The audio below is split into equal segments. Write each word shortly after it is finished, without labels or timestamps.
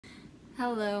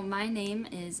Hello, my name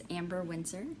is Amber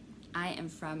Windsor. I am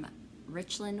from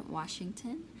Richland,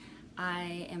 Washington.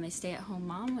 I am a stay-at-home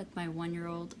mom with my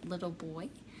 1-year-old little boy.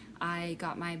 I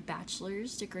got my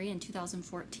bachelor's degree in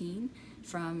 2014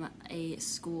 from a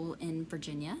school in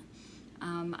Virginia.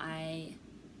 A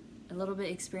little bit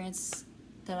experience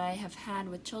that I have had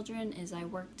with children is I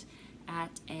worked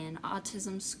at an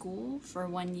autism school for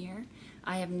 1 year.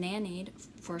 I have nannied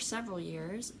for several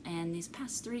years, and these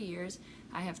past 3 years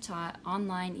I have taught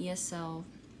online ESL.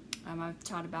 I've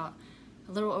taught about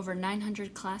a little over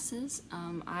 900 classes.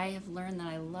 I have learned that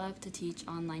I love to teach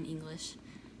online English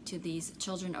to these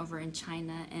children over in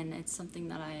China, and it's something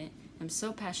that I am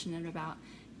so passionate about,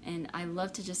 and I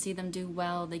love to just see them do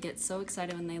well. They get so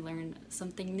excited when they learn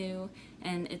something new,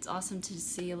 and it's awesome to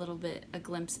see a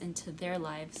glimpse into their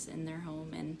lives in their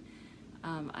home, and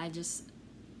I just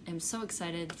am so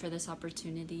excited for this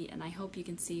opportunity, and I hope you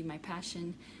can see my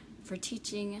passion for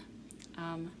teaching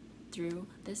through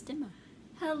this demo.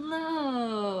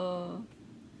 Hello!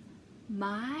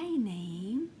 My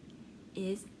name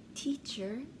is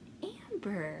Teacher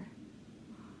Amber.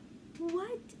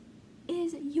 What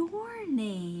is your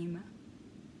name?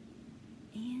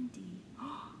 Andy.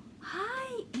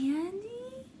 Hi,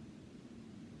 Andy.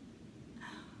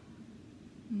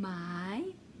 My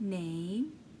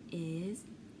name is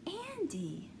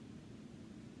Andy.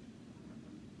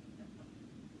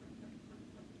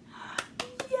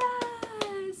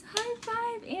 Yes! High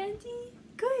five, Andy.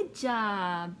 Good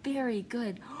job. Very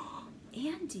good.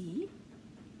 Andy,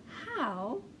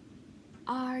 how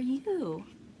are you?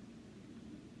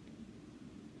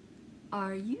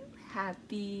 Are you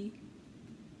happy?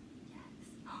 Yes.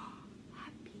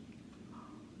 Happy.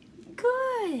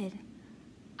 Good.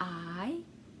 I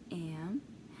am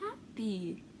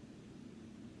happy.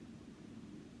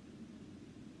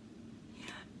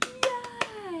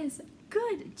 Yes.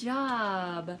 Good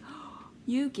job.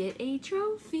 You get a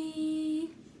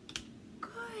trophy.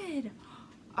 Good.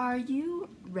 Are you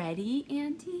ready,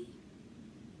 Auntie?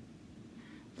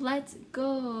 Let's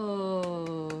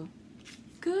go.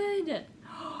 Good.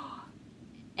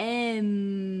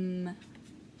 M.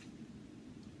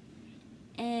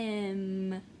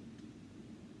 M.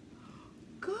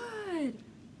 Good.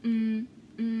 Mm,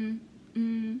 mm,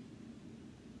 mm.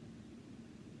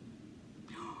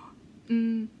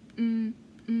 Mm, mm,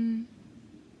 mm.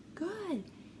 Good.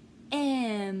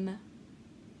 M.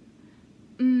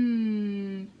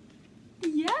 Mm.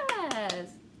 Yes.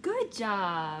 Good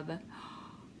job.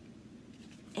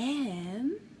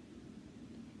 M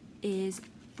is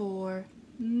for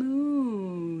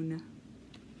moon.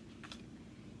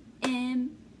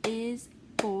 M is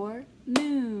for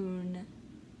moon.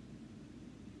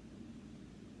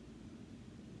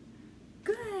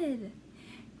 Good.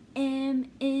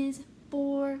 M is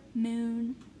for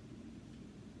moon.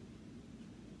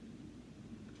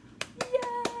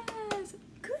 Yes!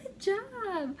 Good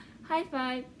job! High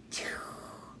five.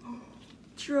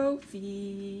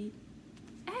 Trophy.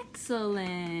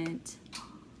 Excellent.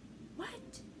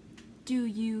 What do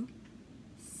you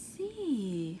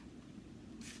see?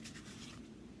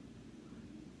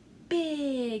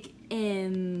 Big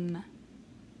M.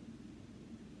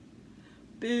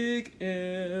 Big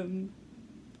M.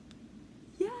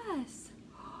 Yes.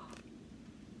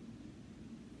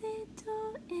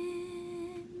 Little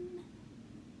M.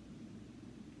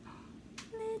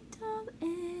 Little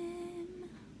M.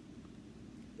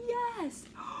 Yes.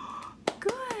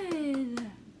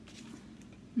 Good.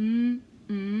 Mm,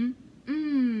 mm,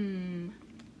 mm.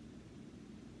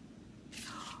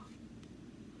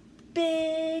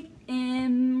 Big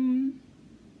M.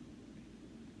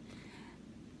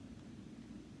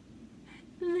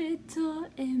 Little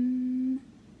M.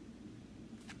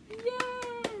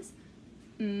 Yes.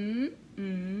 Mm,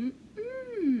 mm,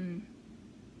 mm.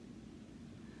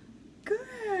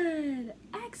 Good.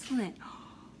 Excellent.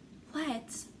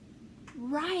 Let's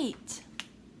write.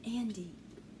 Andy.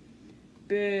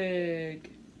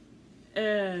 Big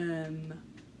M.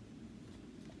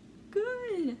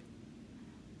 Good.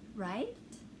 Right?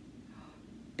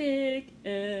 Big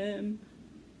M.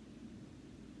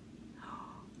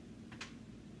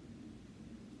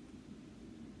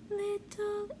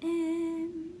 Little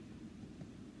M.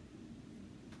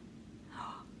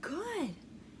 Good.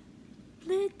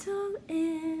 Little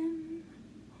M.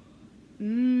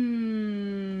 Mmm.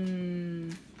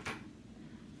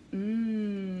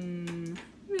 Mmm.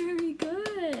 Very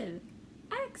good.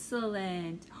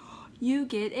 Excellent. You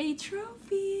get a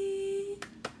trophy.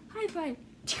 High five.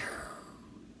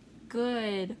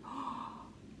 Good.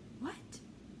 What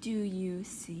do you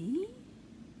see?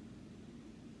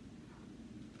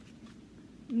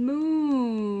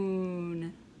 Moon.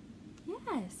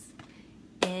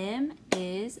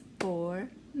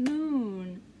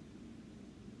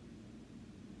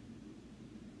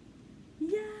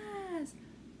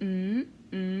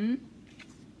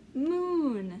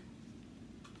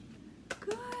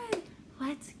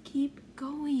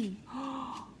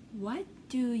 What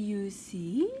do you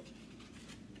see?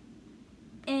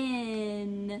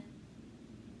 N.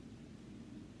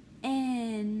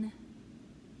 N.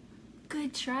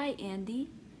 Good try, Andy.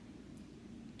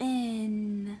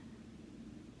 N.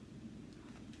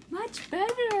 Much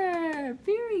better.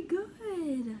 Very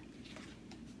good.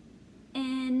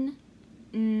 N.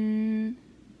 N.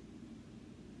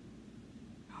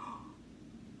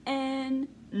 N.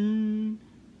 N.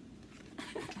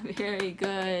 Very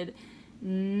good.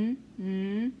 N.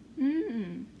 N.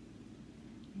 N.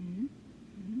 N.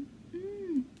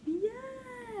 N.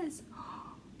 Yes.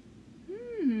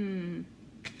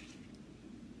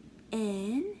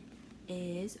 N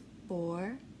is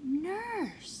for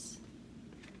nurse.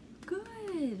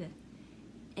 Good.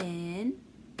 N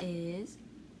is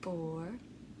for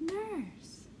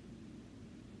nurse.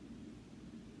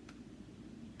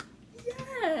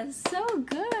 Yes, so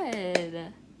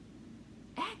good.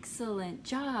 Excellent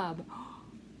job.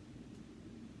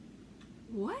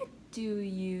 What do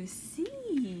you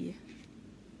see?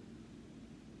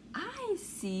 I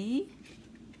see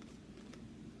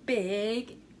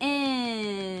big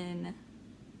N.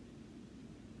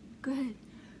 Good.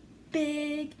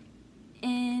 Big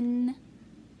N.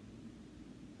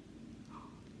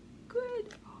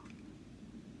 Good.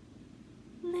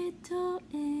 Little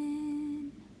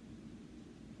N.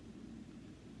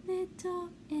 Little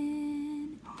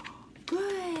N.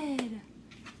 Good.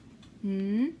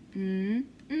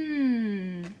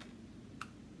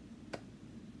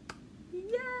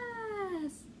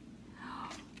 Yes.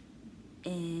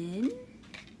 N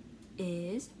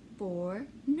is for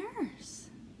nurse.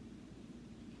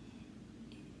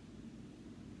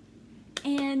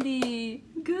 Andy,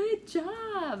 good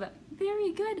job.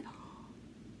 Very good.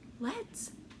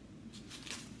 Let's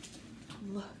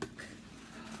look.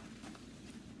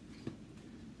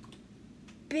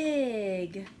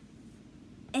 Big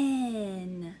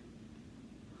N.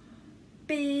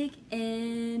 Big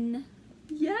N.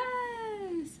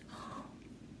 Yes.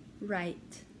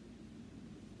 Right.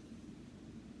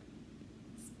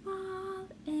 Small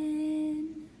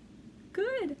N.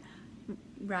 Good.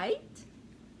 Right.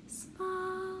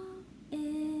 Small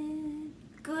N.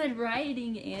 Good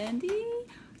writing, Andy.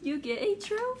 You get a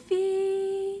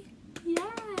trophy.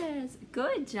 Yes.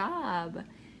 Good job.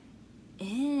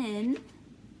 N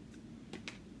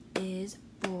is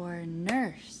for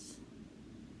nurse.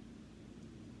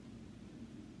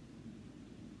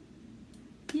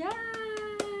 Yes.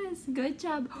 Good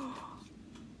job.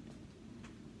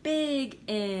 Big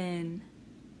N.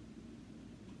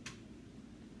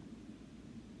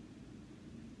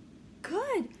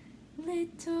 Good.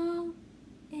 Little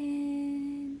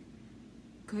N.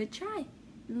 Good try.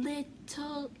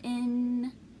 Little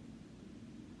N.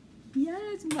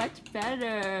 Yes, much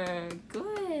better.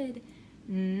 Good.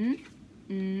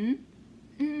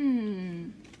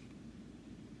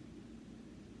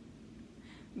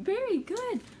 Very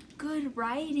good. Good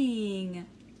writing.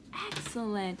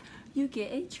 Excellent. You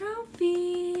get a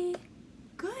trophy.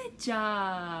 Good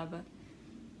job.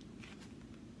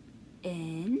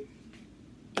 N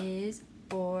is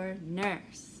for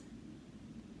nurse.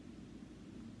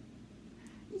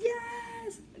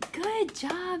 Yes. Good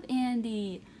job,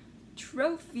 Andy.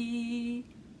 Trophy.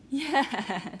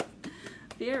 Yes.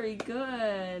 Very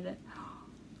good.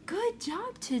 Good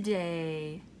job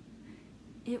today.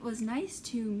 It was nice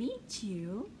to meet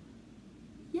you.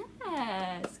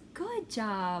 Yes. Good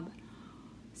job.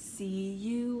 See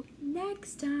you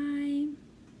next time.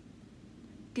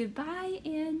 Goodbye,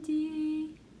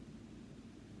 Andy.